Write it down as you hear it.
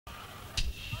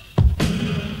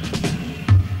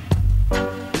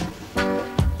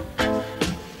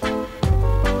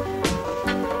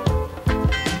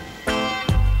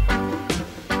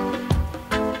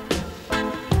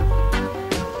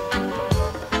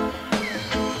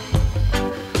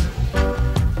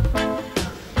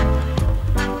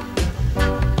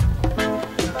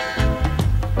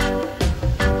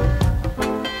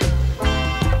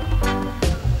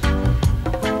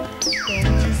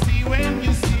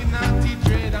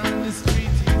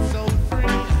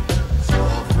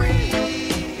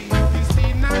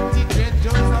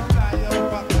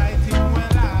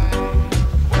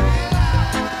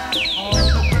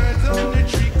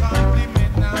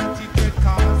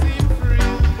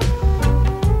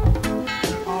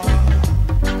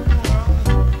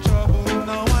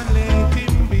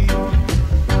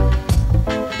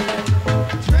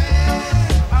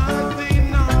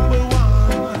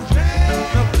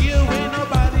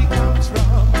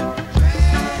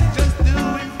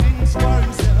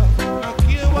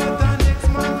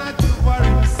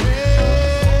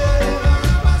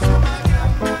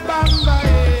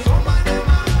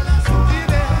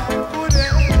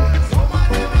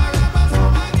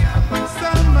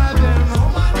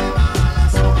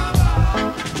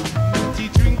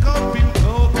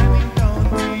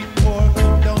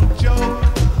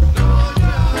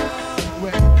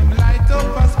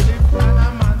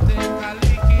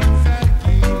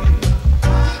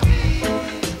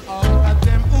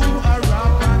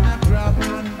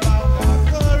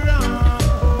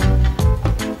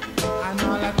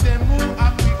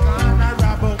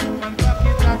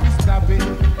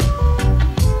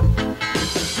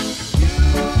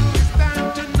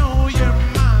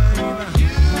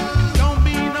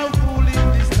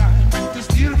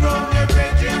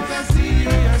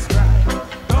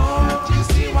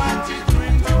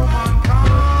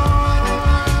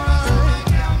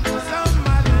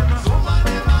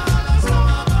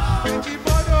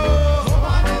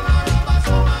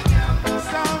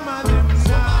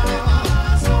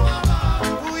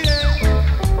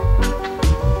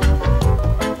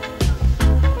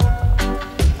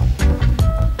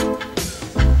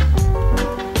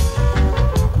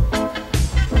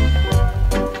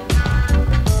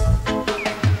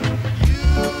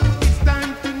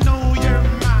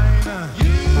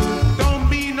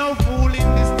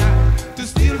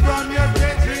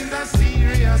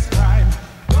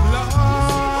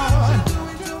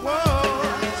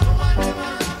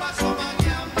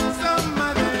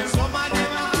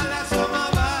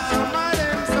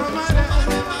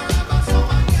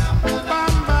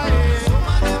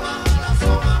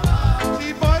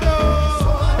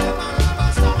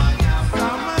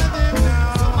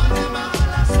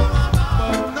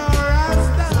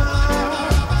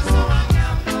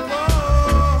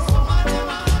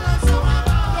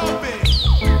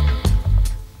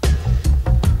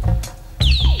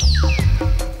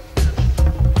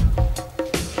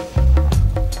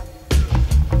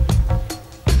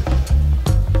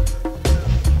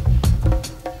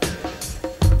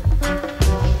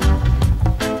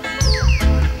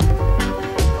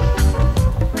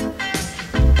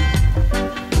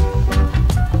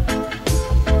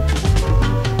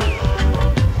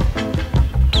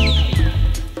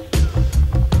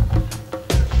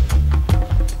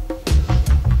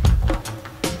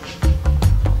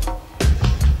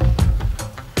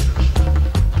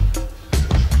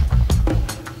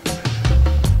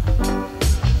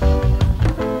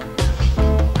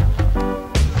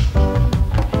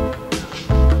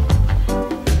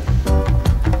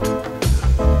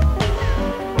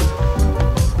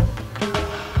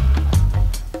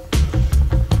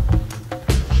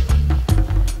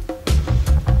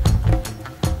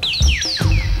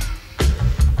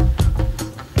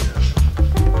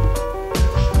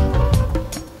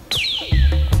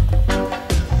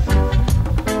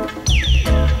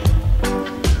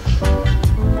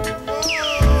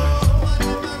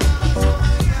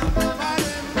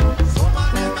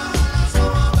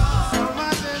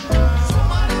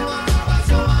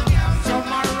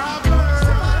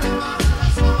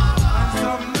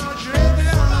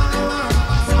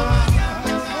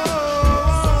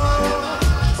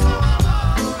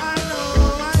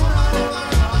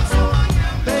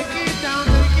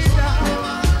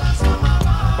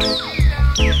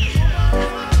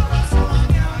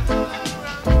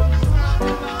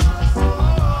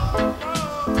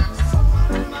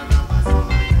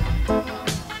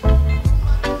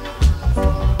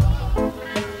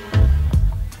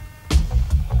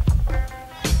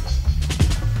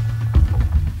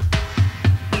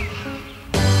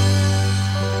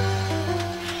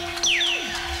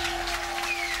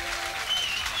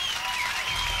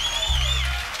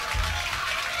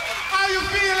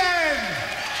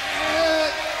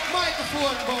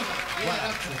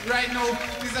Right now,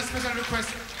 this is a special request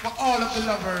for all of the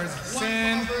lovers.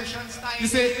 Saying, you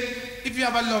say, if you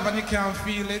have a love and you can't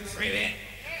feel it,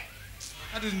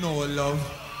 that is no love.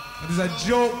 It is a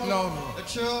joke love. A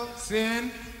joke.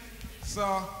 Saying,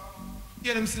 so,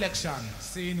 hear them selection.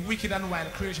 Saying, Wicked and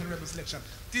Wild Creation Rebel selection.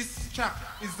 This track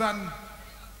is on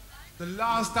the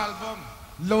last album,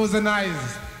 Lows and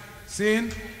Eyes.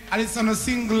 Saying, and it's on a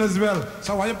single as well.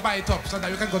 So I want you to buy it up so that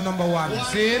you can go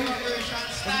 #1. Saying,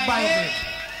 let's buy it.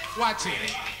 Watch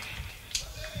it.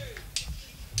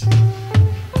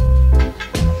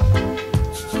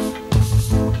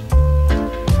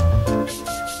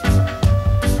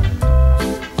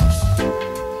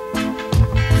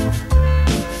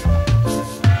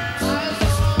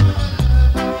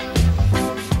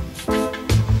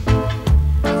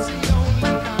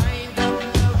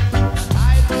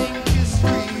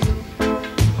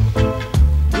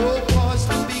 No cause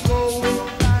to be going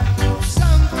back.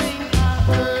 Something I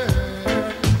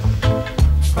heard.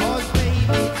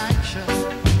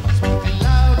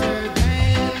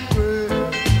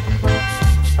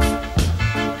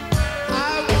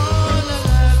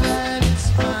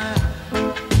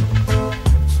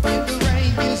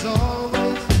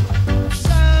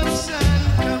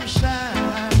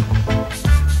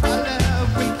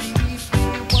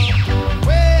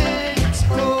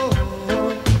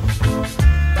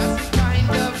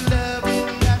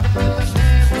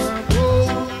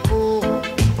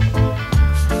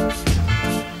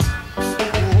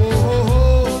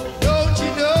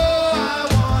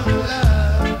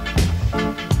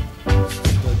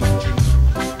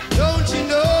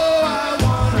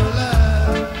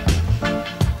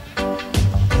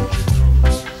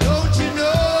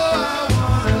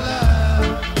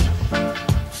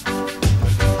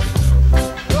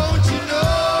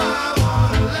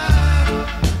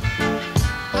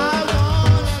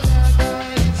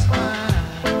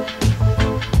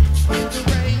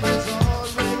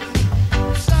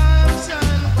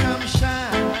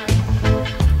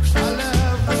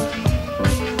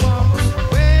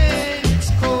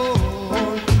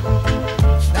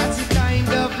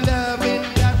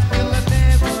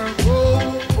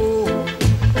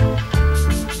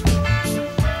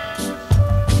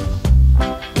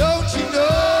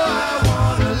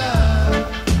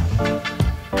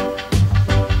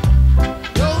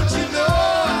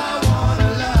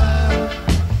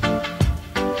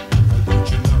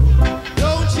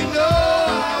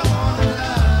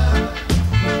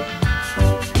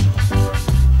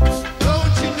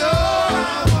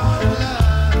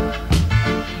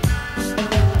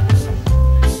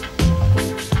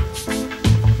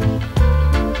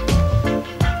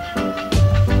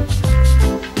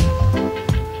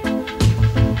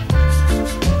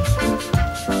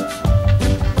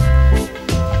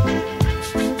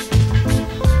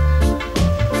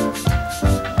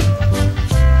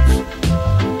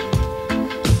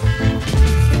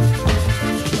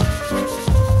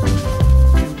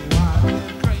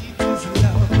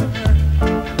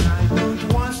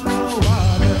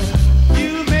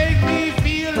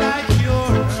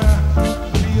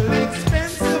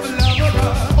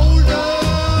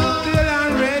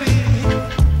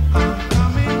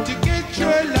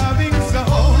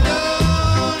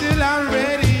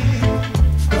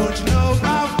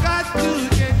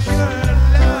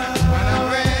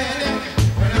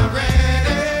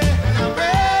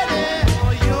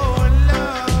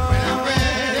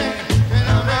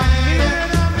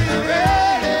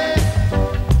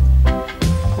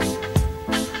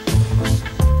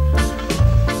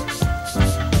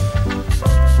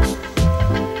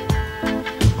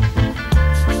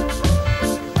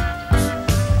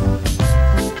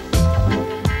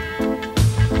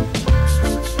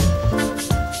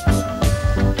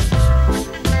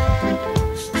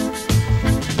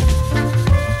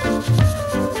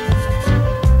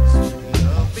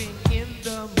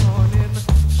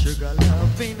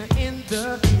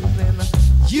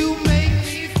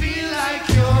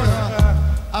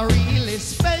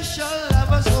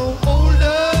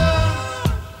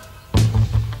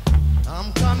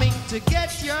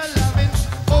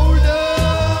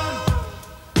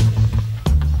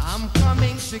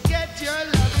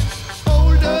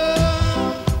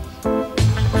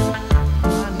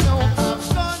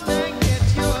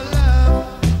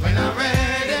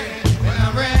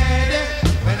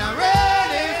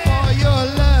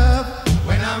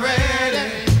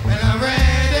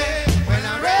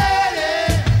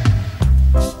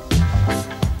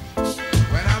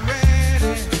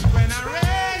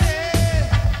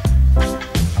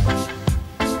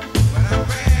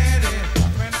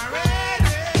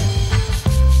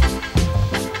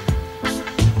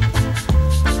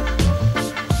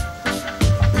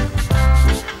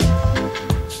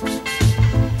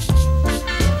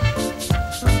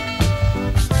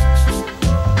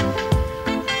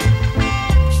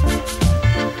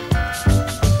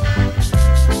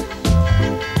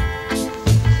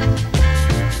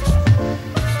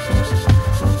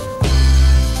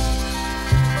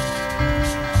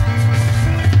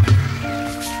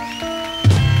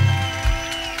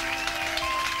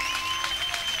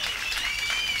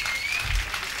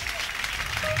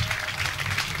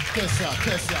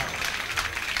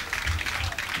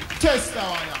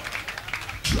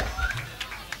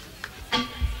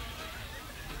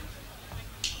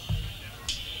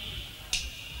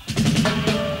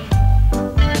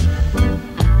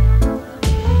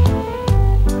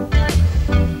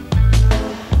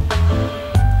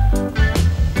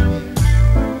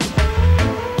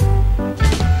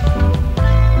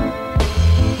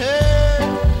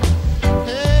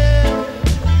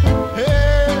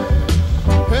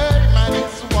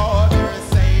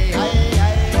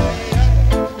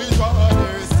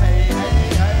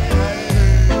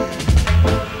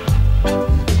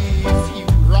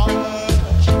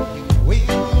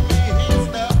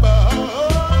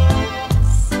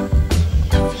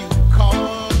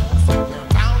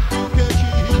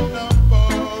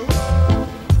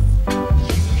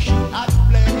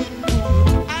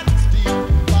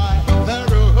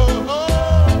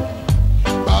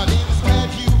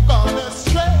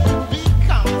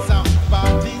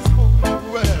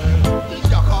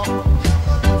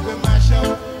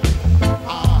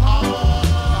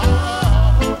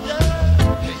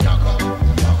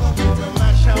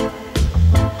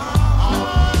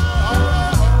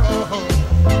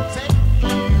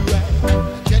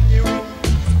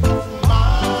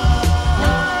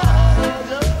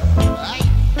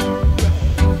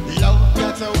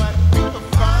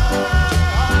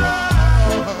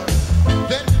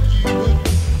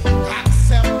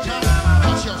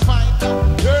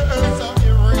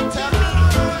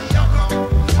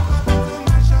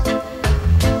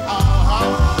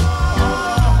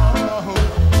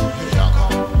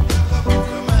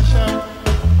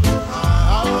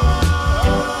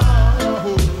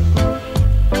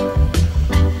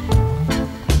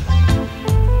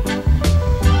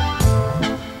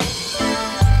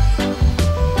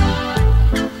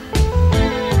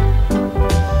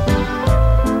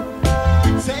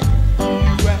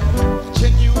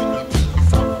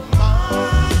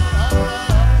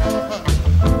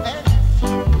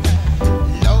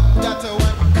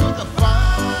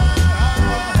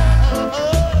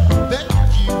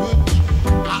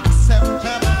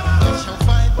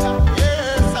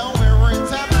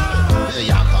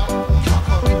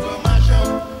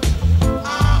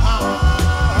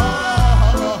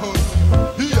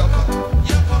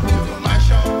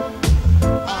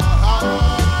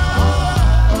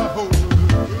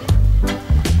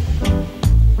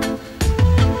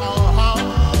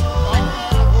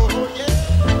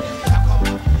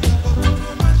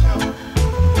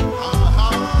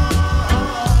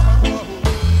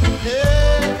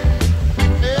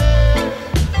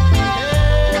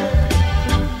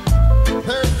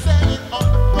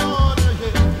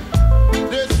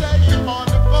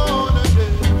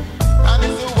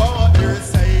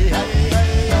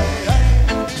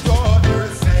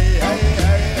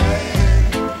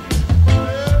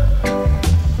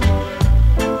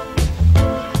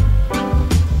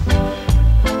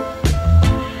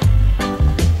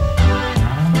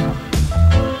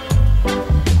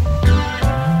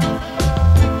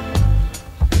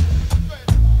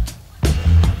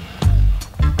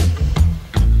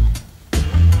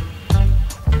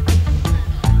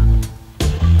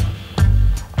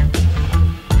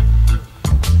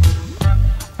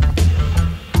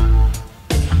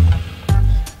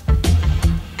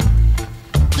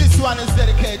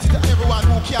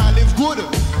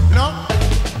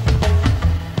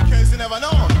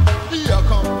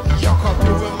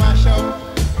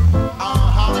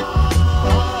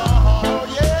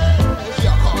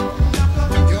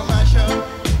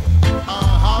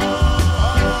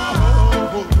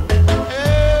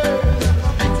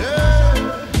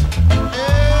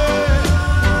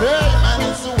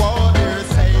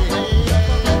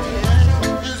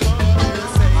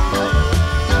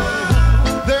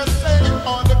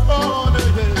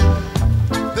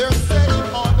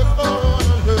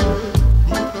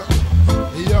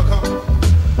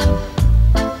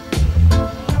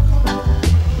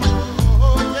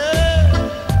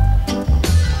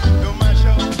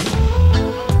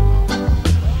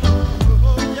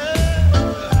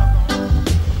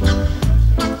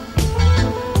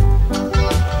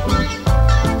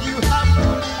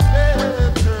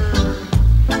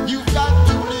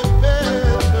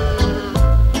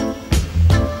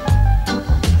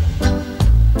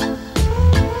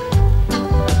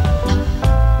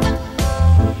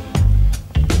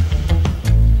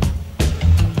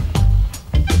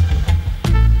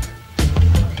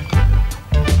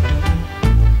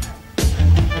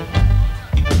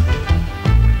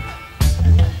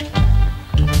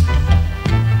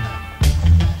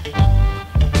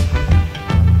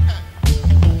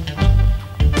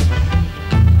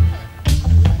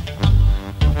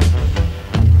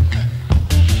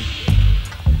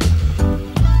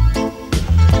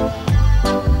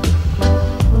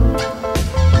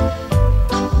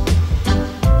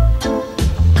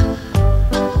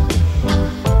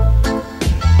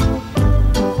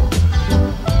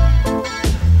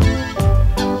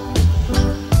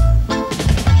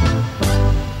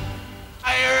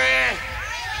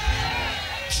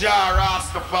 Jah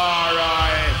Rastafari,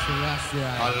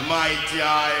 Almighty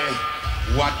I.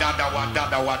 Wadada,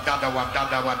 wadada, wadada,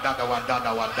 wadada, wadada,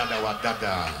 wadada, wadada,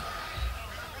 wadada.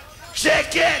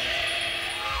 Check it!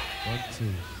 1, 2.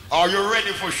 Are you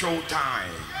ready for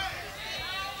showtime?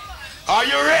 Are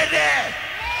you ready?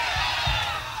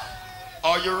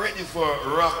 Are you ready for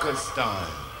rockers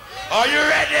time? Are you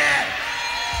ready?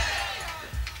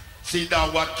 See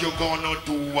that what you gonna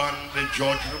do on the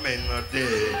judgment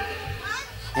day?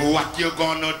 What you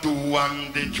gonna do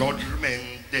on the judgment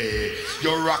day?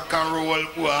 You rock and roll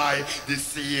boy the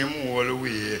same old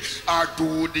way, or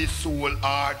do the soul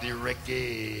or the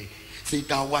reggae? See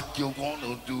that what you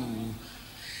gonna do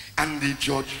on the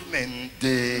judgment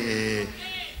day?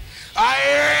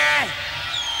 Aye.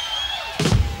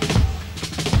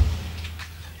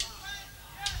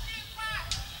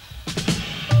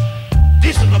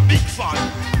 This is a big fun.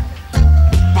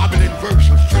 Babylon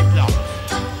versus Dreadlocks.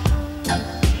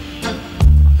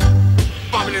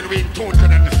 Babylon weighing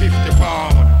 250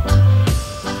 pounds.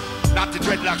 Not the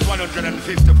Dreadlocks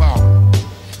 150 pounds.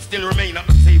 Still remain at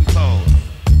the same pound.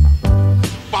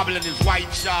 Babylon is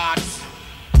white shorts.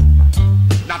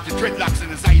 Not the Dreadlocks in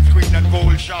his ice green and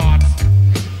gold shorts.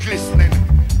 Glistening,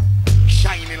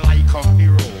 shining like a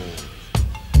mirror.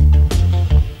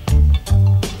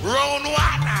 Round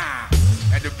one.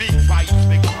 And the big fights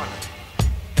begun.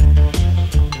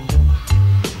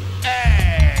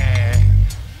 Hey.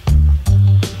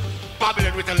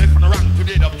 Babylon with a left and a right to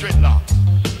dead of dreadlocks.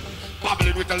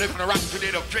 Babylon with a left and a right to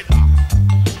dead of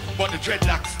dreadlocks. But the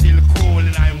dreadlocks still cool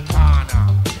in I'm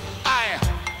corner. Aye.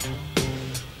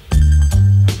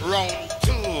 Round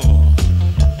 2.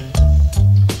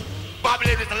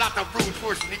 Babylon with a lot of brute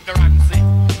force and ignorance.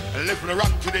 And left and a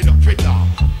right to dead of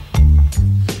dreadlocks.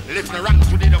 Left and a right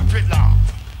to dead of dreadlocks.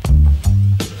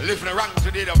 Living around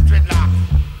today of dreadlock.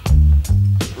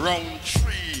 Round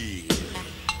 3.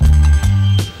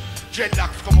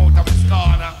 Dreadlocks come out of his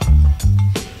corner.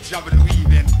 Jabbing and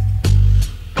weaving.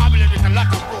 Babylon with a lot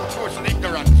of brute force and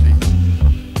ignorance.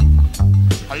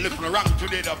 I living around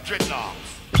today of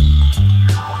dreadlocks.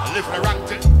 I living around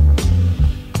today.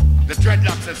 The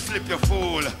dreadlocks that slip your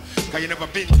fool, cause you never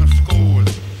been to school.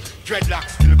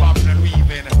 Dreadlocks still bobbing and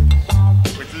weaving.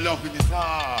 With love in his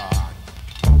heart.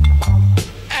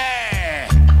 Hey.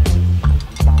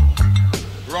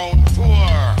 Round 4.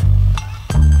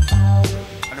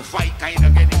 And the fight kind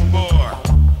of getting more.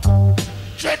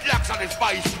 Dreadlocks on his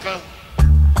bicycle.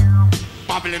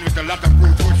 Babylon with a lot of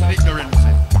brute force and ignorance.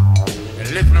 And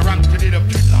living around to the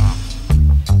dreadlocks.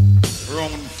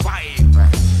 Round 5.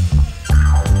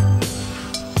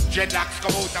 Dreadlocks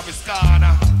come out of his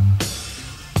corner.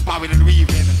 Babylon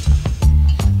weaving.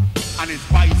 On his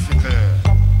bicycle.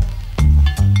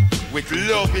 With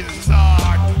love in his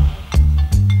heart.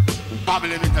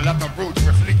 Babylon with a lot of brute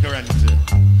force and ignorance.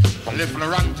 Living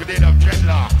around today of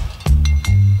dreadlock.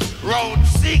 Round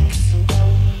 6.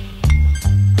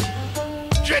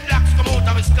 Dreadlocks come out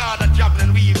of his corner, jabbing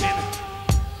and weaving.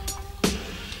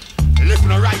 Living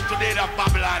right today of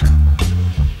Babylon.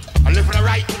 Living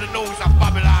right to the nose of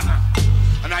Babylon.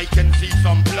 And I can see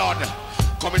some blood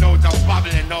coming out of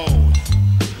Babylon nose.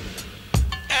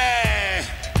 Hey.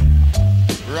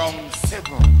 Round 7.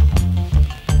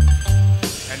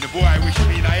 And the boy wish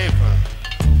me in a heaven.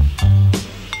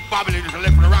 Babylon is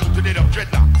living around today of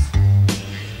dreadlocks.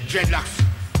 Dreadlocks.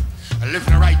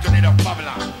 Living right today of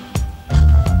Babylon.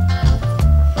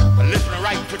 Living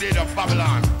right today of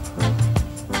Babylon.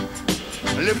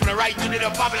 Living right today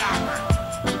of Babylon.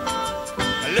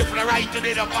 Living right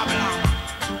today of Babylon.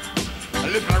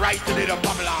 Living right today of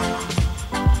Babylon.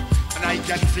 And I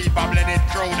can see Babylon head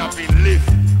thrown up in lift.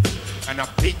 And a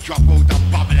big drop out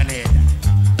of Babylon head.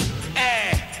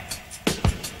 Hey.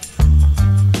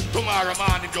 Tomorrow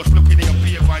morning just look in your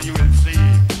paper and you will see.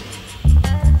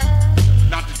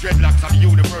 Not the dreadlocks are the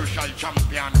universal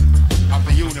champion of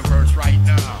the universe right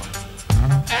now.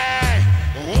 Hey.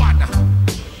 1.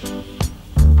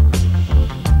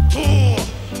 2.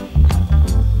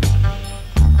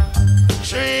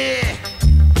 3.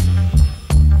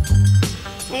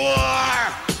 4.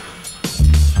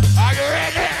 Are you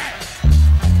ready?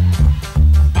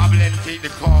 Babylon take the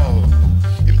call.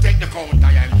 Him take the count, him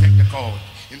take the count.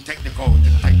 Him take the count,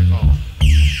 him take the count.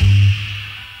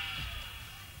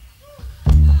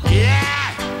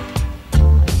 Yeah!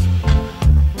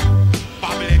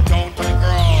 Babylon down to the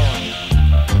ground.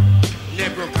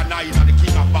 Nebuchadnezzar, the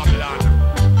king of Babylon.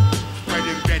 Spread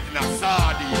him dead in a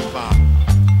sardine bag.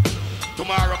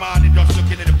 Tomorrow morning, just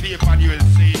looking at the paper and you will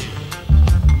see.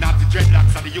 Not the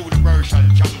dreadlocks are the universal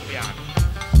champion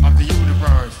of the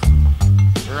universe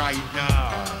right now.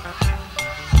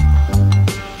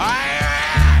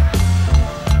 Aye.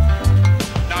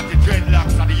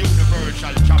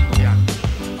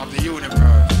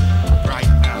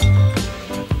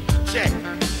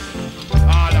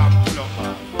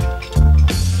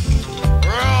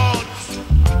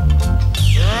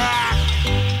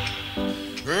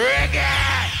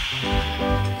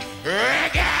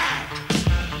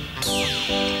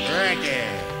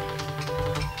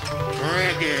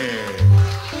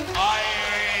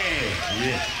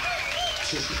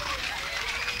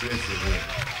 Blessed, yeah.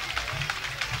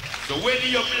 So whether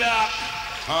you're black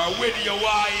or whether you're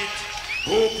white,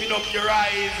 open up your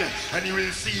eyes and you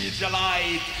will see the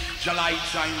light. The light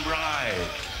shine bright.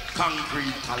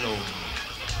 Concrete alone.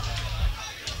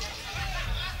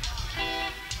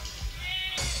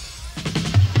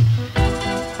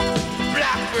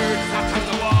 Blackbirds sat on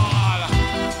the wall.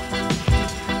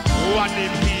 One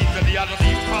name Peter, the other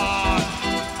name Paul.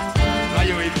 Are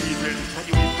you in Peter? Are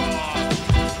you in Paul?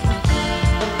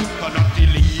 Gonna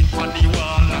delete on the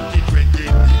wall, not it red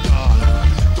get the call.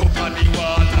 Top on the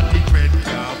wall, not it red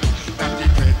cap, not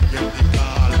it red get the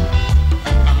call.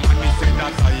 And when we say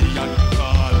that I am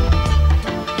call,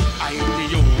 I am the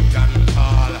Yogan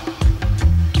call.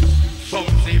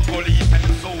 Some say police and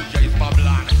soldier is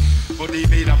Babylon, but they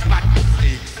made a bad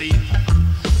mistake, see?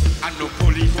 And no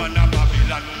police wanna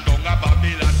Babylon, don't a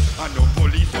Babylon, and no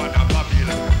police wanna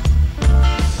Babylon.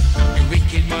 The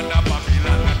wicked man a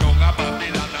Babylon, and don't a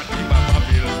Babylon, and him a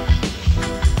Babylon.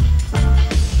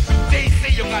 They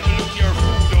say you gotta look your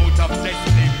food out of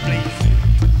destined places.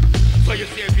 So you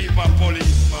say people are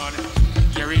policeman,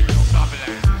 you ain't no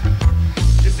Babylon.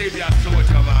 You say they are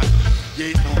soldier man, you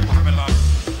ain't no Babylon.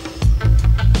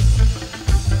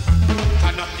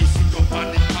 Cannot listen to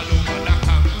panic, column and a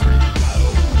concrete.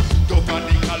 To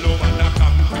panic, column and a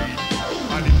concrete.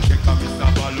 And him check a Mr.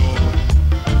 Balloon.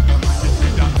 The man you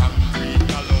say that concrete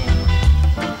column.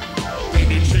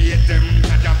 Penetrate them,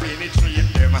 Jaja penetrate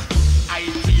them. I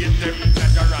take them,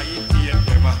 Jaja right take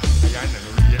them. I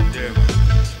never rate them.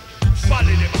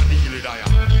 Follow them and deal with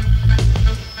them.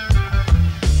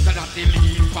 So that they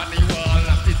leave on the wall,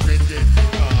 that it red get the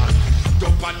call.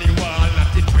 Top on the wall,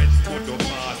 that it red to the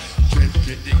wall. Red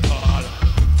get the call.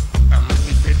 And when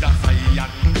we say that's a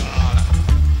yan call,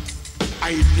 I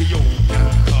the young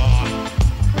call.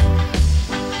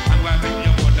 And when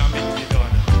you wanna make it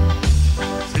done,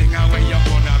 sing away you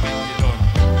wanna make it done.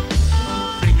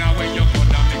 Sing away you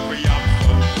wanna make we have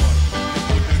some fun.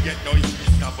 You couldn't get no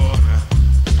Easter bun.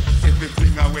 If we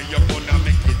fling away you wanna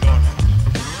make it done.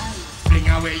 Fling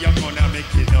away you wanna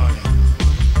make it done.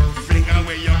 Fling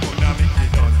away you wanna make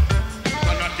it done.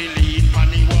 Gonna delete on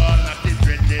the wall, not it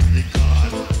red get the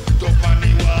call. Top on the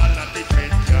wall, not it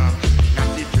red jam,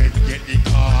 not it red get the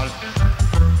call.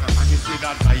 And you see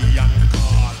that lion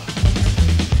call.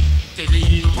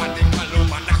 Delete on the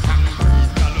column and a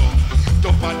concrete column.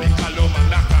 Top on the column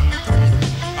and a concrete.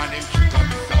 And him kick up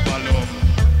Mr. Balloon.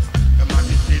 The man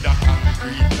you see that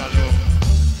concrete column.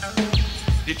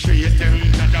 Penetrate them,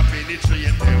 Jaja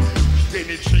penetrate them.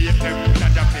 Penetrate them,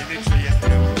 Jaja penetrate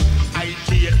them. I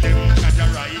take them, Jaja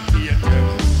right take them.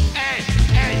 Hey,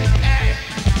 hey, hey.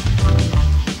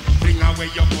 Bring away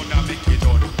your gonna make it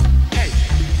done. Hey,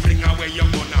 bring away your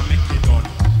gonna make it done.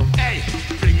 Hey,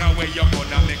 bring away your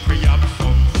gonna make we have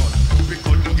some fun. We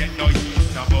couldn't get no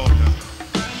Easter bun.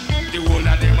 The whole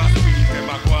of them a squeeze, them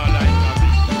a go like a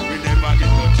bee. We never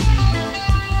get no cheese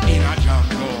in a jam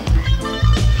room.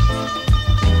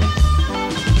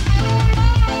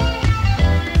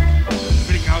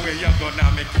 Bring away your gonna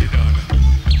make it done.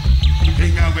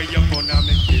 Bring away your gonna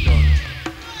make it done.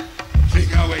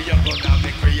 Bring away your gonna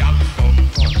make we have some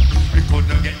fun. We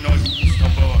couldn't get no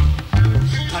Easter bun.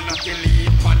 Cannot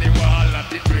leave on the wall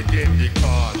at it red get the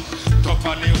call. Top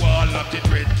on the wall at it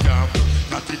red jam,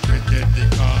 not it red get the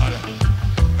call.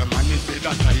 The man you say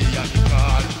that I hear the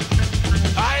call.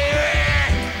 I hear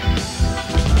it!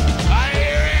 I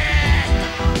hear it!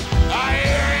 I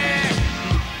hear it!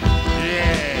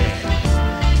 Yeah!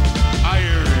 I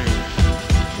hear it!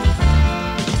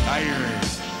 I hear it!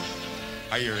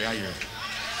 I hear it! I hear it!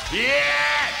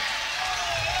 Yeah!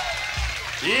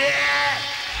 Yeah!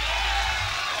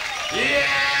 Yeah!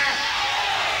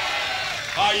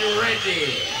 Are you ready?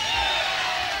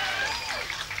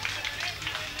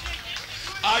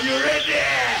 Are you ready?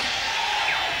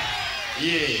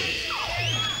 Yeah.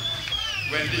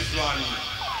 Well, this one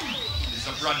is a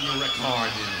brand new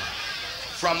recording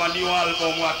from a new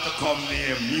album what to come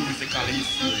named Musical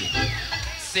History.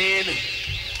 Saying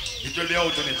it will be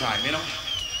out any time, you know?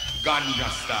 Ganja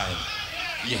style.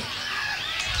 Yeah.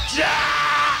 Ja!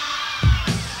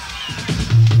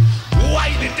 Why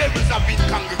the devils have been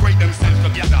congregate themselves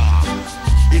together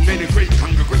in many great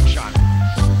congregations?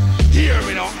 Hear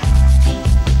me now.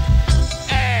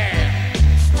 Hey.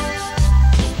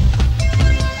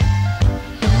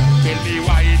 Tell me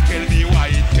why, tell me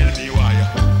why, tell me why.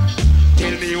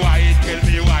 Tell me why, tell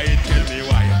me why, tell me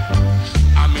why.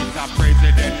 I'm Mr.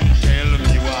 President, tell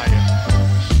me why.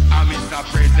 I'm Mr.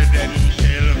 President,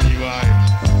 tell me why.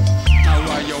 Now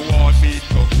why you want me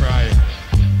to cry?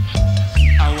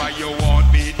 And why you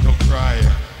want me to cry?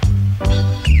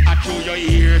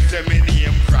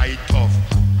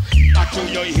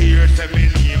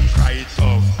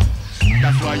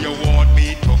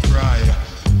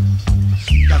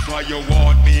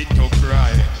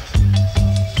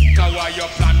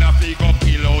 plan a fig up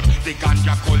kill out the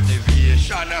ganja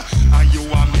cultivation, and you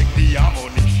a make the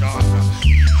ammunition.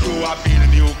 You a build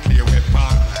nuclear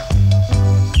weapon.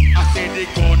 I said the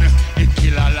gun, it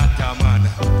kill a lot of man.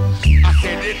 I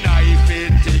said the knife,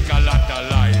 it take a lot of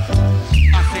life.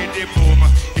 I said the boom,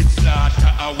 it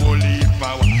slaughter a whole heap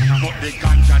power. But the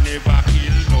ganja never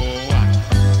kill no one.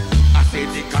 I said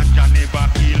the ganja never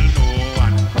kill no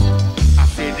one. I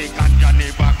said the ganja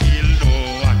never kill no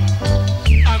one.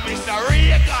 And Mr.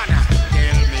 Reagan,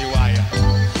 tell me why.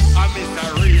 And Mr.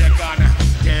 Reagan,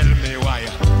 tell me why.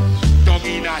 Dog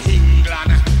in a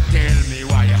England, tell me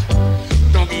why.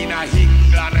 Dog in a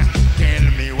England, tell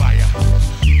me why.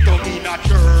 Dog in a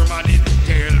Germany,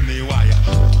 tell me why.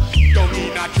 Dog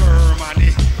in a Germany,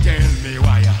 tell me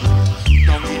why.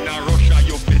 Dog in a Russia,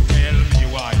 you fi tell me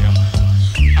why.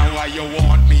 And why you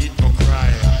want me to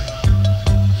cry?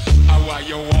 And why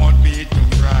you want me to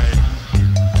cry?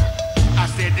 I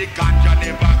said the ganja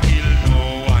never kill no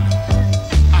one.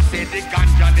 I said the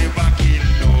ganja never kill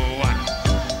no one.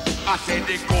 I said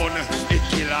the gun, it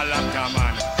kill a lot of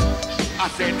man. I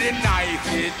said the knife,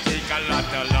 it take a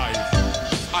lot of life.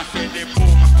 I said the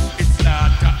boom, it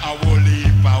slaughter a whole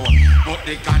heap power. But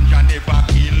the ganja never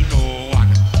kill no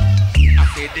one. I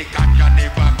said the ganja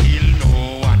never kill no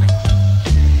one.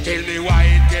 Tell me why,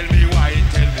 tell me why,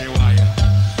 tell me why.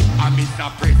 I'm Mr.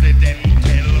 President,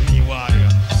 tell me why.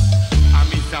 I'm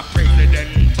Mr.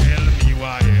 President, tell me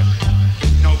why.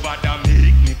 Nobody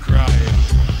make me cry.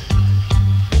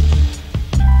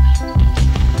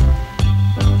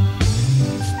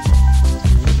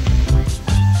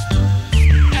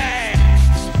 Hey,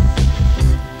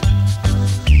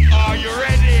 are you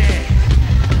ready?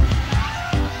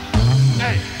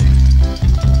 Hey,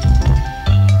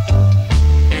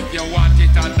 if you want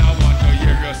it and I want to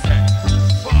hear you say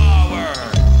forward.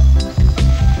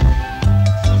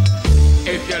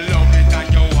 If you love it and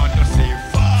you want to say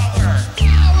forward.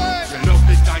 If you love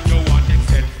it and you want it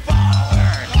said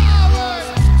forward.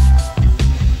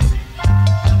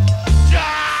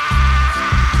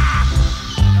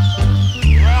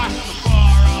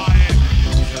 Rastafari,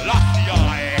 Selassie,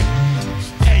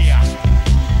 hey,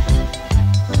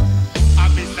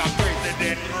 I'm Mr.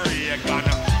 President Reagan,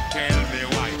 tell me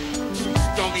why.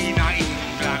 Down in a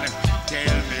England,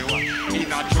 tell me why.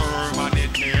 In a Germany,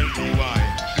 tell me why.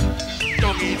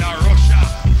 Down in a Russia,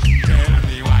 tell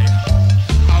me why.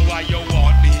 And why you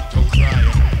want me to cry?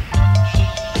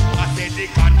 I said the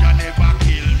ganja never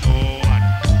kill no one.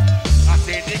 I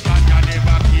said the ganja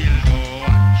never kill no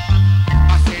one.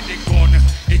 I said the gun,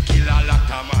 it kill a lot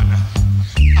of man.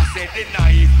 I said the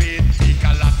knife, it take a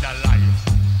lot of life.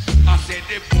 I said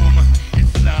the boom, it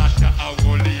slaughter a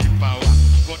whole heap power.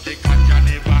 But the ganja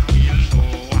never kill no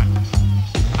one.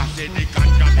 I said the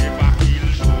ganja never kill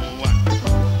no one.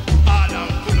 All I'm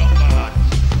full of bad.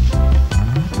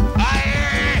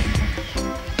 Aye!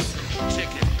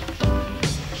 Check it.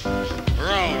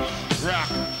 Roll,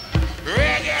 rock,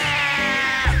 reggae!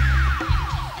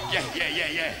 Yeah, yeah, yeah,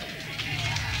 yeah.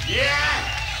 Yeah!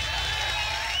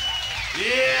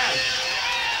 Yeah!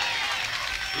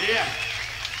 Yeah!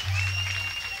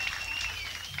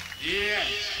 Yeah!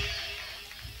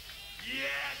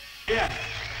 Yeah!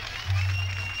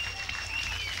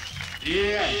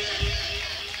 Yeah!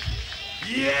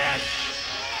 Yes!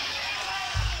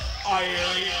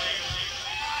 Irie!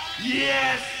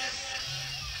 Yes!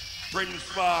 Prince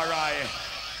Farai,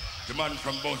 the man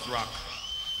from Buzz Rock.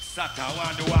 Sata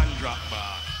want the one drop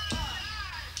bar.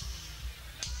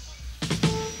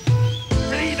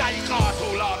 Bleed I cause so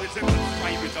loud it's in the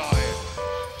fight with I.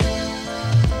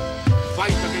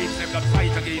 Fight against them that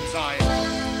fight against I.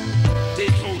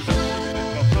 Take those that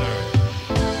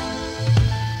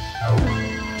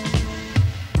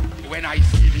when I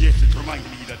see the yes, it reminds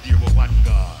me that there were one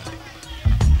God.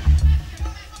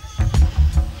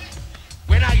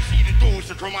 When I see the doors,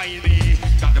 it reminds me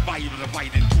that the Bible is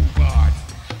divided in two parts,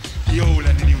 the Old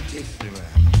and the New Testament.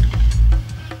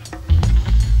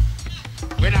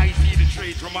 When I see the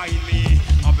tree, it reminds me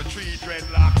of the three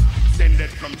dreadlocks descended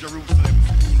from Jerusalem's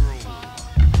spoon room.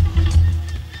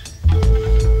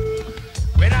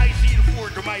 When I see the four,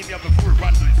 it reminds me of the four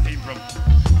bundles came from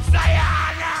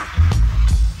Zion.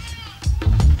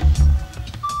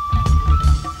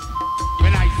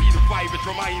 When I see the five, it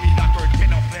reminds me that there are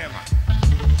 10 of them.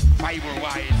 5 were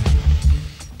wise,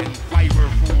 and 5 were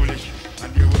foolish,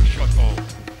 and they were shut up.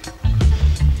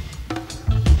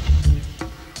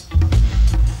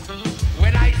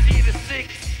 When I see the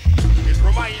 6, it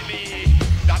reminds me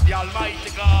that the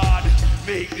Almighty God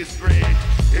made this great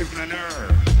heaven and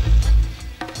earth.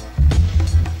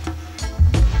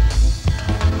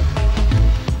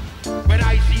 When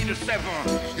I see the the 7,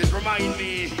 it reminds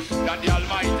me that the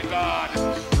Almighty God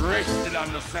rested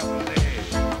on the 7th day.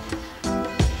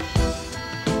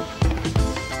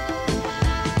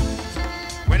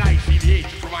 When I see the 8,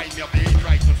 it reminds me of the 8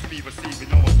 righteous people sleeping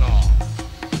Noah's.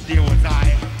 There was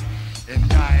I,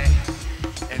 and I,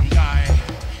 and I,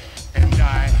 and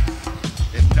I,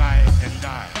 and I, and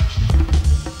I.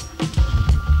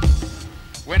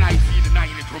 When I see the 9,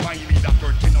 it reminds me that there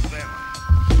were 10 of them.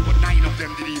 But 9 of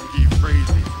them didn't even give praises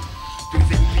to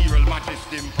His Imperial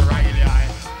Majesty Emperor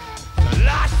the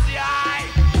last eye.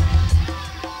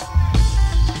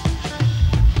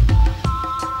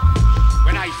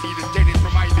 When I see the 10, it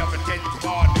reminds me of the 10th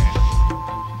commandment.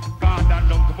 God down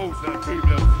down to Moses and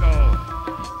table of stone.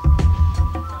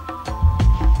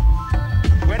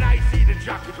 When I see the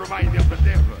jack, it reminds me of the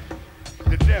devil.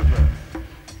 The devil.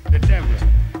 The devil.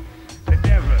 The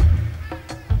devil.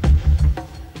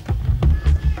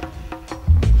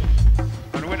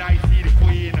 And when I see the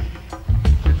queen,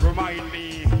 it reminds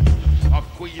me of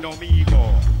Queen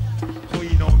Omigo.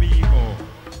 Queen Omigo.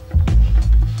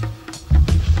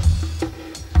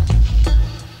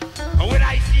 And when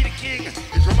I see the king,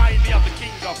 it reminds me of the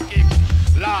kings of kings,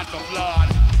 lords of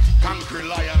lords, conquering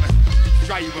lion,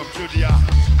 tribe of Judea,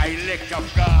 elect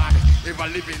of God, ever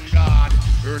living God,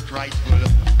 earth rightful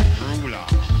ruler.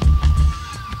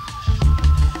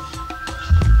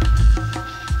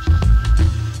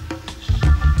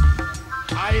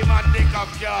 I am a neck of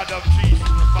God of Jesus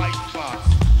to fight fast.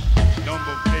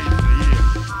 Number of days of the year.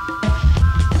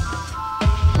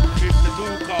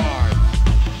 52 cards.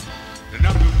 The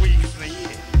number of weeks in the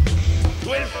year.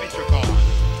 12 picture cards.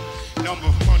 Number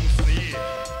of months in the year.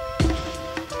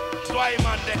 So I am a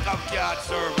neck of God,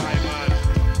 serve my man.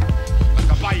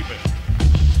 Like a Bible,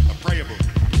 a prayer book,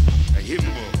 a hymn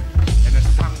book, and a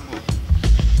song book.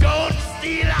 Don't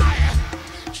steal I,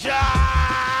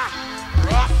 Jah,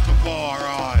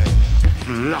 Rastafari,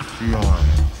 Lafion.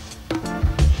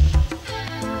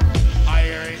 I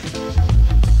hear it.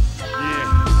 Yeah.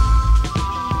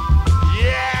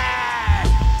 Yeah.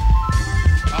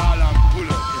 All I'm full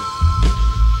of it.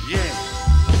 Yeah.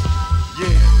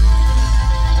 Yeah.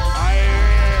 I hear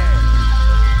it.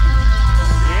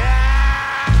 Yeah.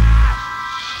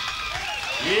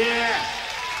 Yeah.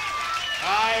 I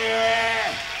hear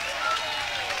it.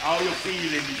 How you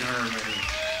feeling, Germany?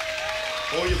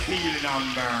 How you feeling,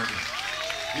 Hamburg?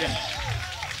 Yeah.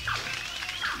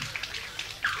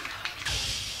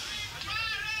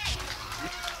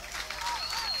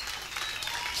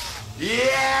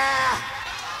 Yeah!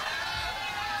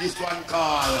 This one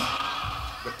called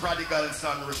The Prodigal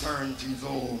Son Returned to His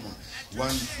Home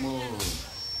once more.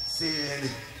 Said,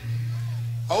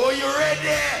 how are you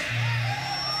ready?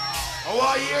 How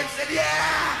are you? And said,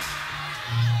 yeah!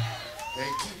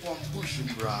 Hey, keep on pushing,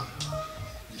 bro.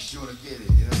 You sure to get it,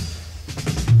 you know?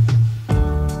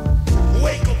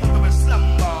 Wake up from a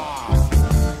slumber.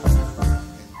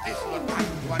 And this one time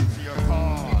to answer your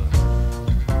call.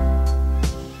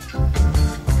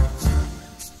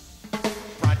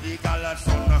 Prodigal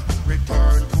son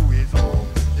return to his home.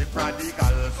 The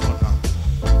prodigal son.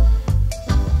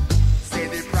 Say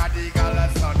the prodigal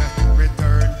son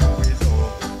return to his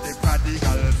home. The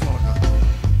prodigal son.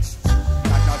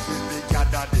 That has been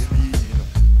gathered the need.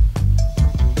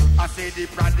 I say the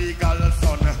prodigal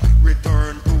son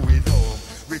return to his home.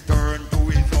 Return to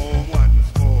his home once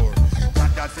more.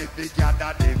 That has been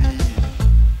gathered the need.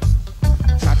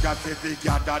 That has been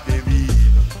gathered the need.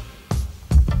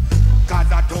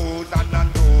 Cause a thousand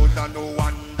no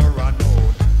wonder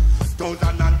unknown.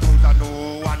 Thousand no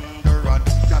wonder unknown.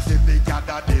 Just if they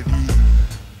gather the need.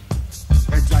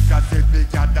 And just if they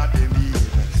gather the need.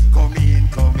 Come in,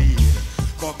 come in.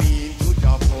 Come in to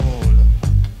the fold.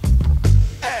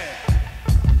 Hey.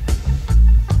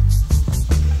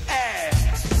 Hey.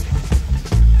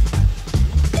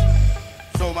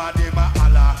 Some of them are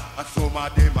Allah and some of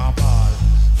them are ball.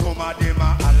 Some of them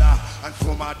are Allah and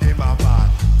some of them are ball.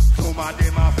 Some of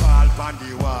them a fall from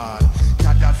the wall.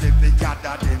 Gather say they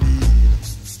gather the need.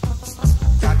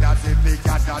 Gather say they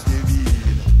gather the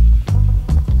need.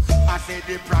 I say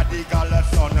the prodigal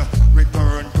son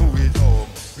return to his home.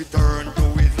 Return to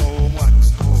his home once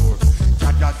more.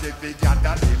 Gather say they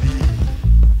gather the need.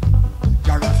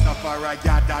 Rastafari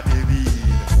gather the need.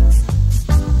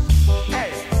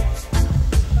 Hey.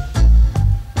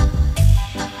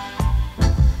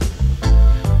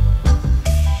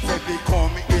 Say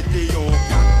become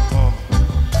Ethiopian come.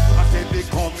 I say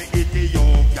become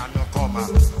Ethiopian come.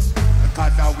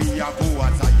 Cause we are go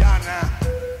as a yana.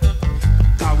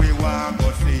 Cause we want to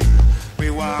see. We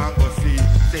want to see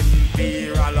the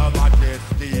imperial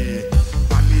majesty.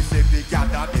 And we say we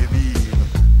gather the beam.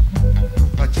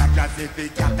 if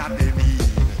it got that they mean.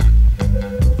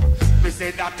 Me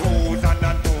say that thousand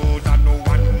and thousand no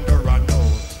wanderer no.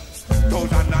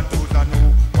 Thousand and thousand no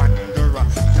wanderer.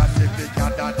 Just if it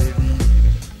got that they mean.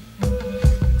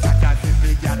 Just if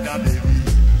it got that they mean.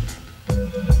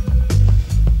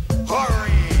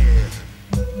 Hurry!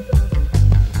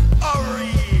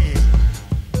 Hurry!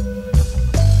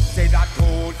 Say that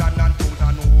thousand and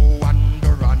thousand no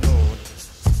wanderer no.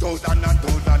 Thousand and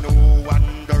thousand no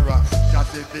wanderer.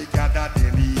 Just if it got that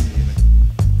they mean.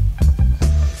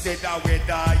 Say that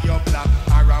whether you're black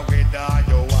or whether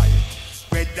you're white,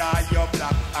 whether you're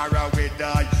black or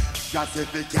whether just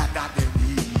if you get that they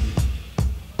need.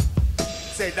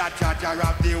 Say that Jaja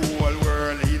of the whole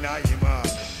world in a him.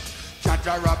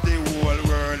 Jaja of the whole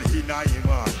world in a him.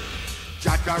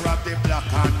 Jaja of the black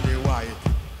and the white.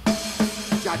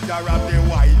 Jaja of the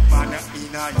white man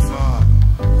in a him.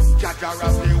 Jaja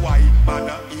of the white man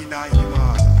in a him.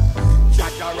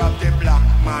 Jaja of the black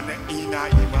man in a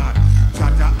him.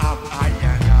 Jaja of I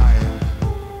and I.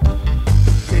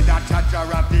 Say that Jaja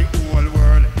of the whole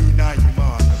world in a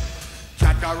iman.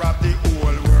 Jaja of the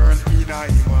whole world in a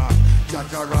iman.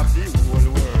 Jaja of the whole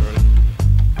world.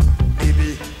 Baby,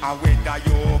 whether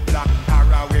you're black or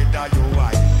whether you're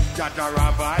white. Jaja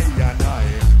of I and I.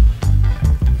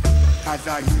 Cause I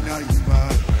in a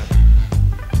iman.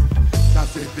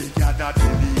 That's if we gather to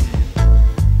leave.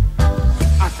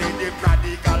 I say the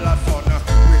prodigal son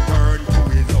return to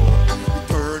his own.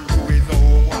 Return to his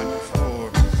own once more.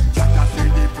 Jaja say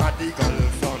the prodigal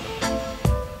son.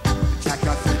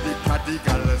 Jaja say the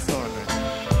prodigal son.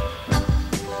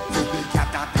 So we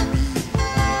gather to leave.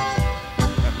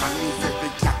 Money say we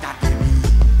gather to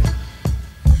leave.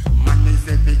 Money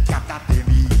say we gather to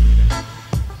leave.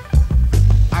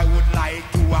 I would like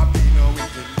to have been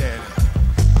with him then.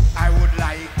 I would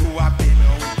like to have been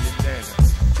with him then.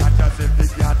 Jaja say we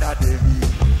gather to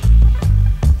leave.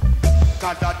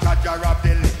 Cause the Jaja of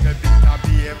the little bit of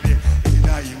baby in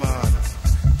a man.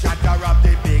 Jaja of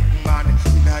the big man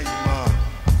in a man.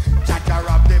 Jaja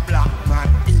of the black man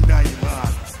in a man.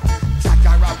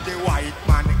 Jaja of the white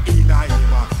man in a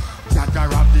man. Jaja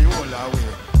of the whole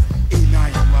away in a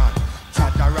man.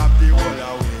 Jaja of the whole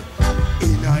away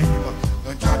in a man.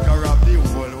 And Jaja of the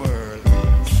whole world.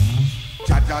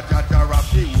 Jaja of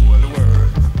the whole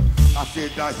world. I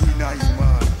said that in a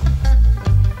man.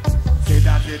 Say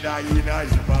that in a man.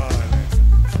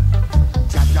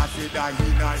 Jaja say that in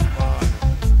a man.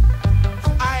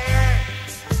 Aye.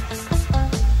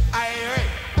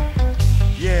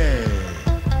 Yeah.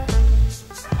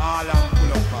 All I'm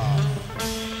full of power.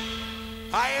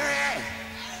 Aye.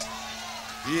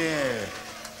 Yeah.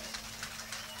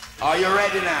 Are you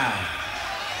ready now?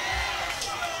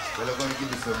 Well, I'm going to give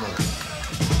you some more.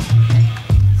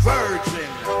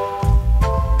 Virgin.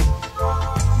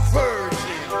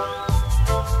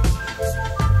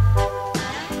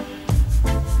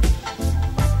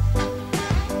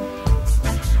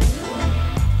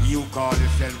 Call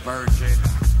yourself virgin,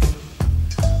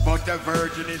 but the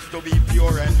virgin is to be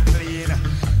pure and clean,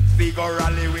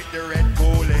 figurally with the red,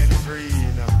 gold and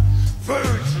green.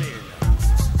 Virgin,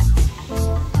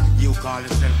 you call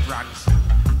yourself Branson,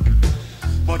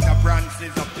 but the Branson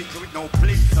is a pickle with no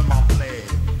place on my play.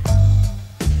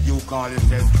 You call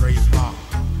yourself Draper,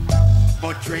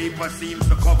 but Draper seems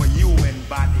to cover human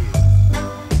body.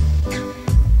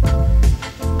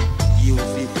 You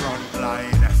see front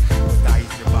line.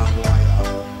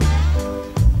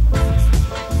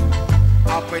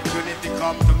 Opportunity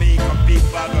come to make a big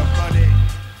bag of money.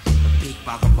 A big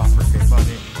bag of African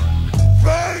money.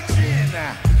 Virgin,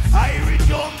 Irish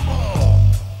Jumbo.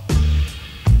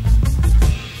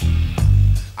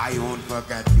 I won't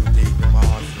forget you take the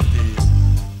master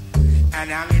and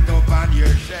hang it up on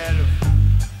your shelf.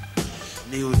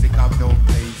 Music have no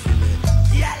place in it.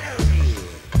 Gallery.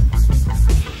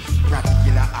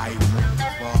 Particular Irish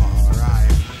bar,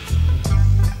 right?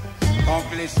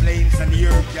 English lanes and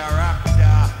your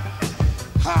character.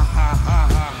 Ha ha ha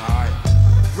ha ha.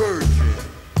 Virgin.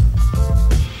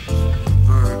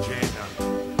 Virgin.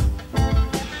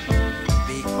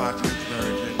 Big Patrick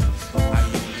Virgin. Are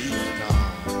you leader?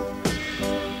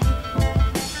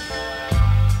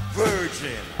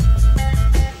 Virgin.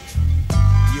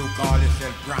 You call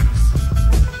yourself Branson.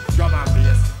 Drum and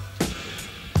bass.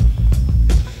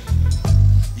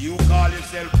 You call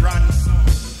yourself Branson.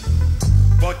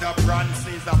 But a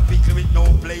Branson is a pickle with no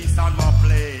place on my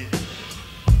plate.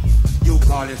 You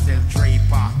call yourself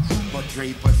Draper, but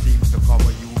Draper seems to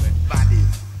cover human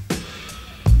bodies.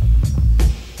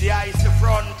 The ice the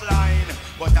front line,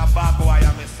 but a bag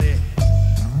wire me say.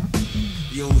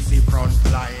 You see front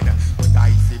line, but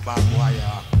I see bag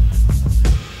wire.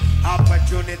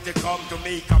 Opportunity come to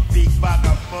make a big bag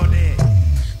of money.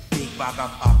 Big bag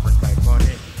of African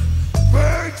money.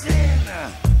 Virgin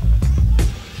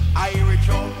Irish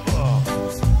Humble.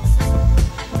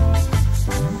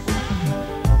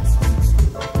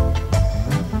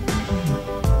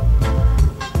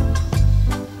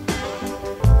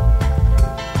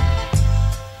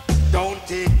 Don't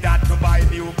take that to buy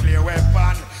nuclear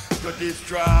weapon to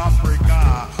destroy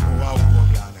Africa. Oh,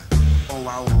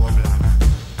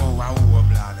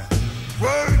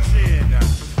 Virgin.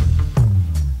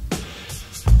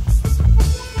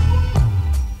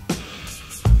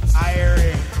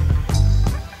 Irie.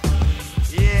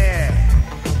 Yeah.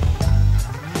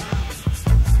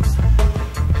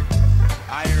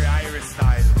 Irie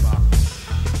style.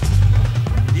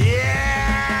 Yeah.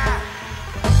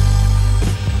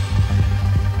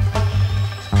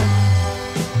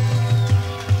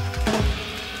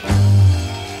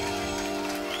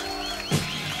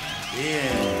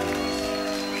 Yeah.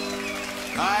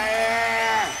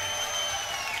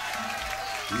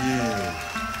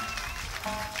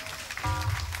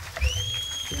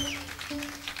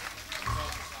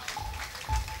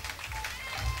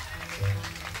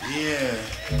 Yeah.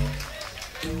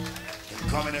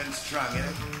 Coming in strong,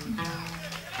 innit?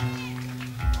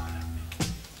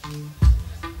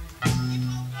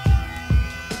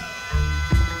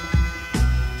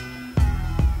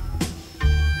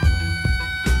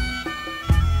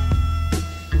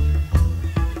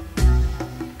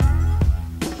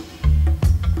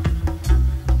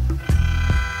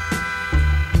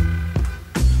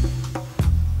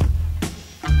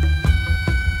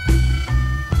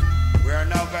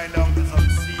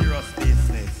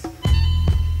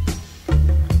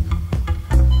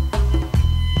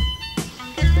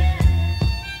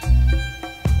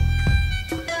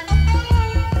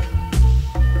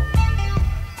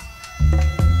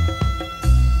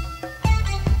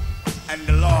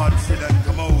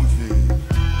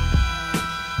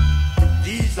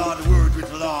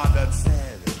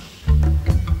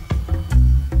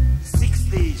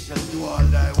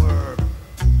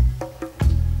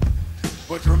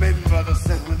 But remember the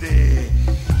seventh day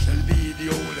shall be the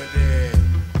older day.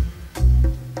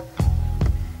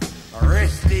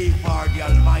 Rest day for the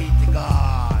Almighty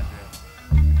God.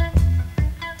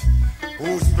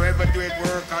 Whosoever doeth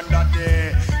work on that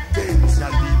day, then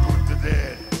shall be put to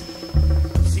death.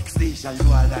 6 days shall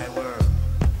do all thy work.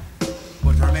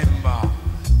 But remember,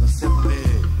 the seventh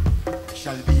day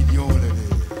shall be the older day.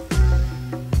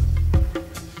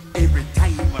 Every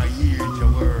time I hear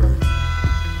your word,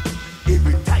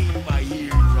 every time I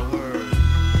hear your word,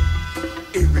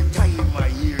 every time I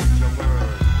hear your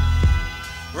word.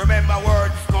 Remember,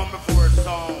 words come before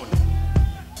sound.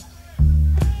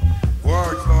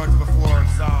 Words before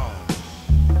sound.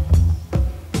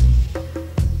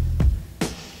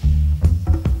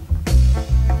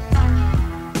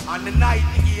 And the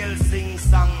nightingale sings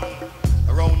song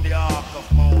around the ark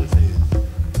of Moses.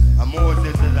 And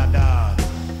Moses is a dog.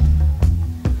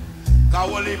 Cause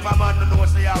well, if a man don't know,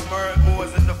 say you have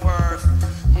Moses the first,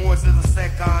 Moses the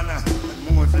second, and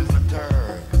Moses the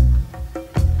third.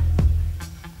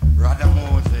 Rather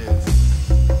Moses.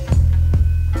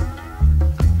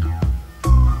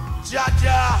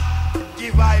 Jaja,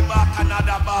 give I back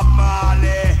another Bob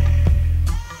Marley.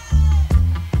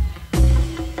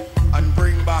 And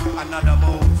bring back another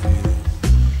Moses.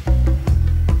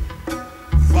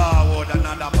 Forward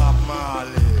another Bob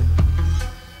Marley.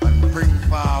 And bring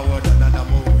forward another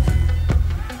Moses.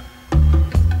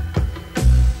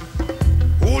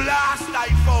 Who last I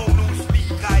found, who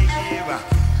speak I gave,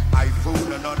 I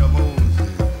found another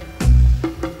Moses.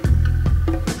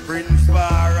 Prince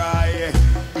Farai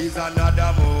is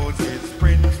another Moses.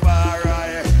 Prince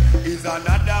Farai is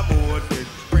another Moses.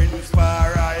 Prince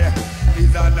Farai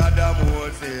is another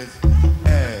Moses.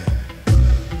 Hey.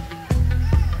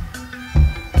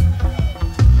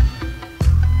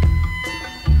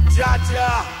 Jaja,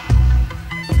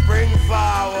 bring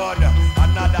forward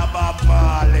another Bob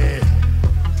Marley.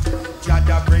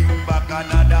 Jaja, bring back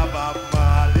another Bob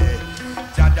Marley.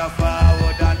 Jaja,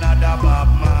 forward another Bob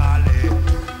Marley.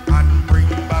 And bring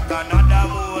back another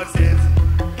Moses.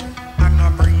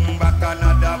 And bring back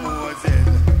another Moses.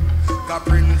 Cause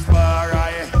Prince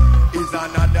Farai is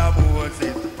another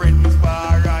Moses. Prince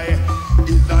Farai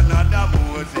is another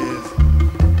Moses.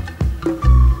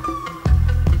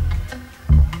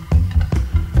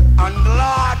 And the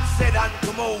Lord said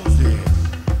unto Moses,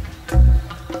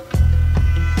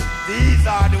 these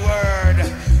are the words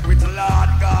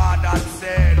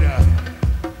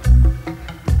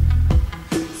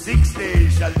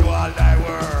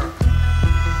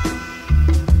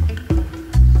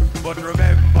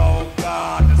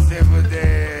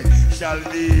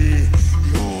Molly,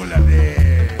 the whole of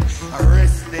day, a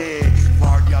rest day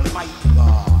for the Almighty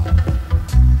God.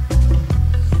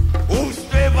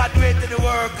 Whosoever doeth the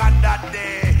work on that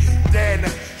day, then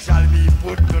shall be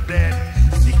put to death.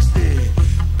 6 days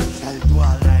shall do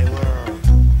all thy work,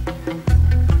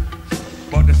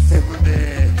 but the 7th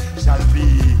day shall be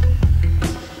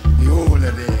the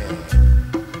holy day.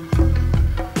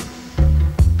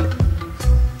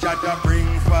 Jah bring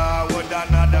forward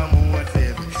another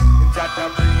Moses. Jah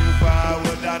bring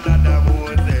forward another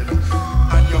Moses.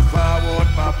 And you forward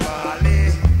Papa Ali.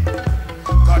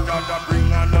 God Jah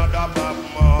bring another Bob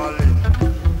Marley.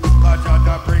 God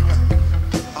Jah bring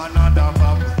another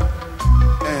Bob.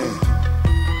 Hey.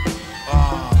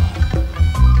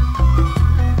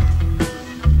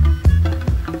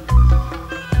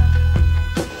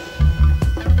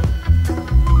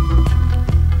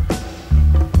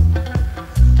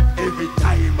 Every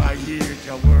time I hear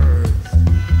your words,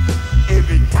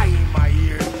 every time I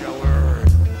hear your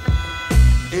words,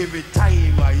 every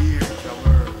time I hear your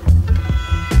words,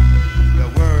 the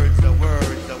words, the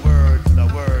words, the words, the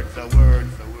words, the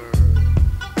words, the words.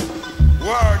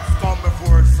 Words come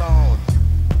before sound.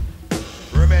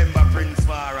 Remember Prince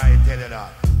Far, I tell you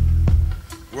that.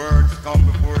 Words come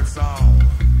before sound.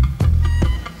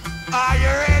 Are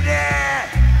you ready?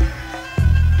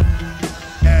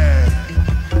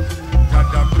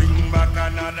 Bring back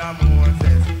another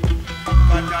Moses.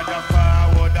 Jah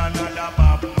forward another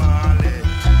Bob Marley.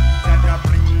 Jah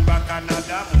bring back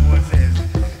another Moses.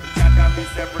 Jah me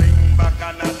say bring back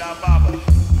another Bob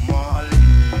Marley.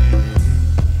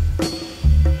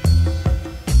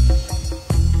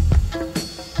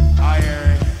 I hear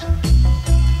it.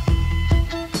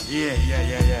 Yeah.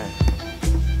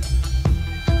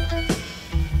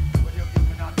 Would you give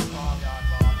me that call, yard,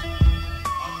 boss?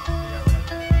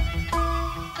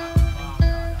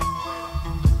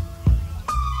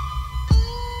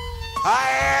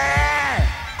 Aye.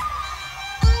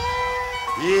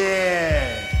 Yeah.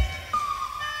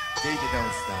 Take it down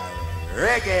style.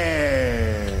 Reggae.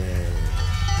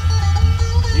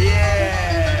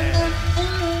 Yeah.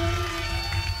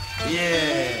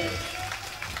 Yeah.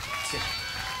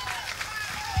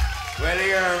 Well,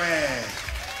 here, man.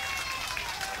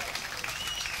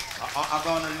 I'm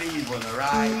gonna leave on the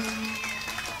right.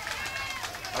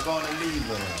 I'm gonna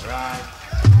leave on the right.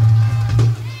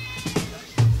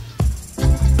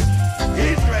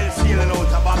 Israel stealing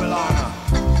out of Babylon.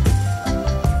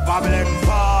 Babylon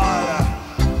fall.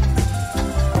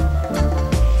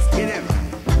 Skid him.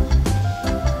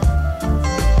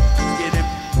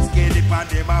 Skid him and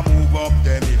them a move up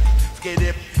them. Skid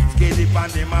him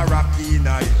and them a rocky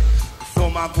night.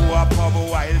 Some a go a pub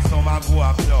while some a go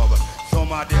a club.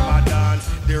 Some of them a dance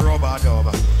the rubber dub.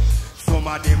 Some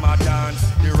of them a dance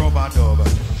the rubber dub.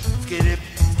 Skid him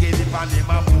and them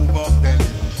a move up them.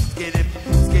 Skid him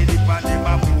and them a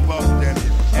move up them.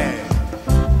 Hey.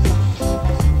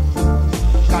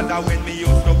 Cause when me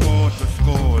used to go to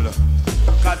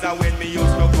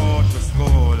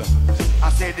school, I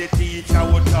said the teacher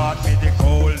would taught me the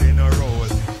golden rule.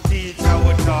 Teacher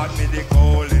would taught me the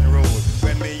golden rule.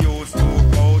 When me used to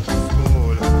go to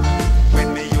school,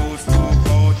 me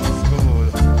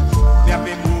have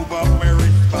to move up my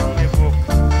wrist on the book.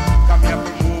 Come here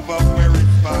to move up my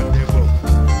wrist on the book.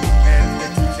 And the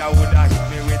teacher would have hit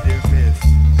me with the fist.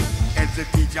 And the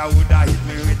teacher would have hit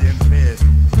me with the fist.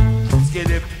 Skid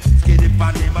it,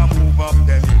 and him a move up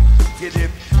them. Skid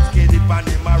it, and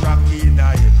him a rocky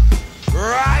night.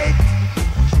 Right?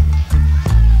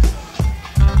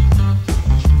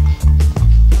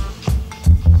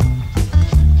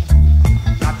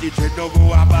 Not it to go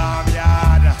a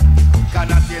barnyard.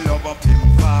 Cannot you love up in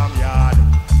farmyard.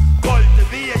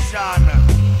 Cultivation.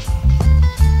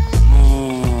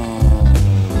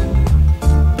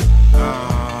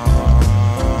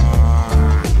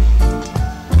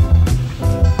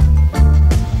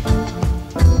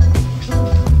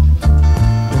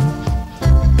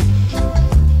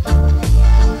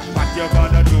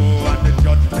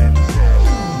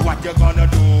 What you gonna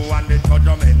do on the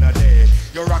judgment day?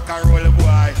 You rock and roll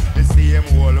boy, the same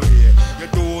whole way. You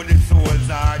do the souls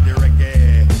or the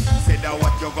reggae. Say that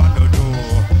what you gonna do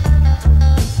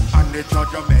on the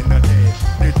judgment day?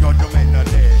 The judgment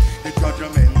day, the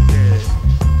judgment day.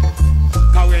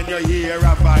 Cause when you hear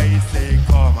a voice say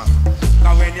come,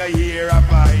 cause when you hear a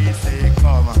voice say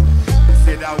come, you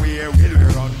say that where will we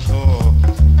run to?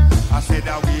 I say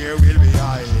that where will we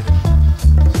hide?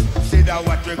 Say that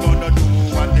what you gonna do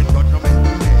on the judgment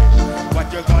day? What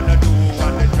you gonna do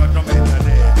on the judgment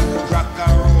day? Rock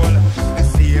and roll the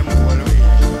same old way.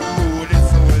 Do the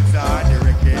souls are the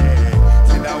reggae.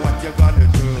 Say that what you gonna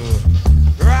do?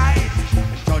 Right?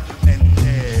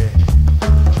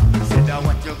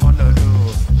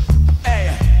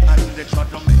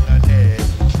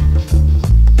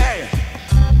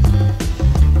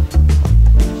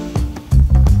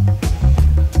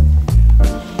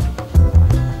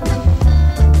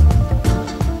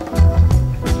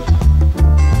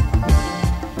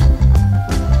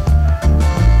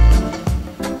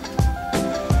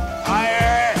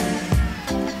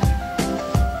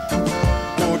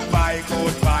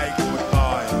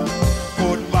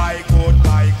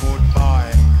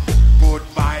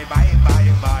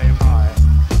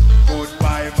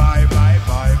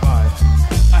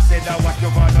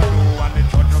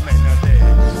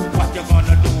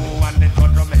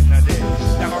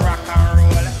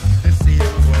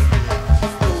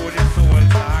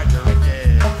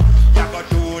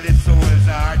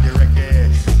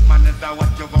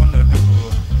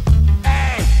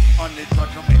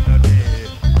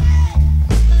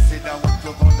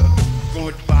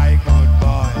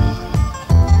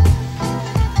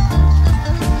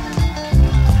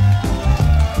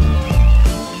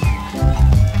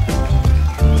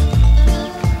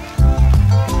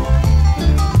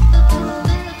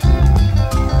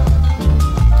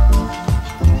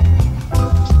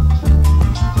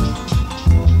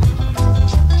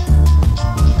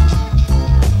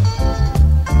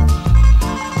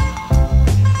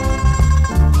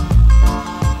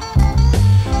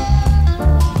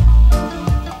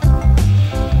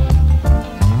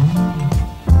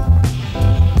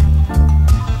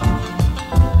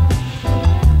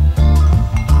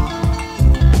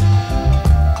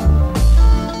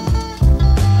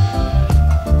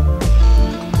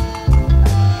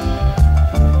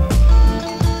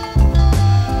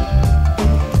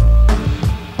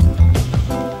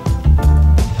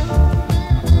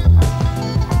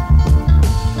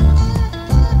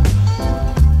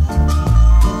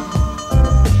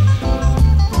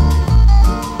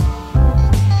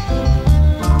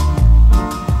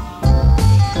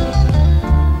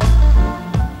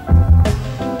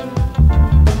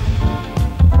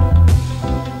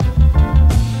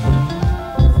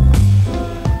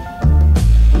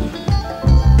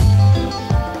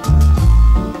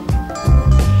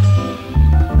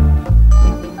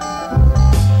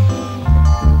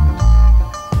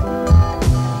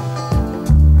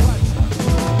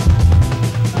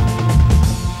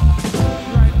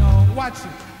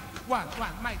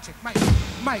 Mic check,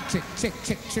 mic check,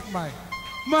 check,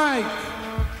 mic.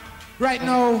 Right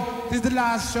now, this is the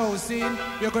last show, see?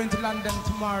 We're going to London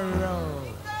tomorrow.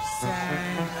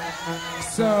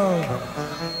 So,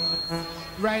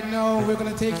 right now, we're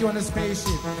gonna take you on a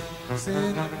spaceship.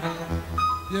 See?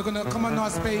 You're gonna come on our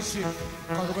spaceship,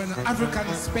 because we're going to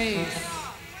African space.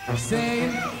 See?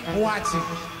 Watch it.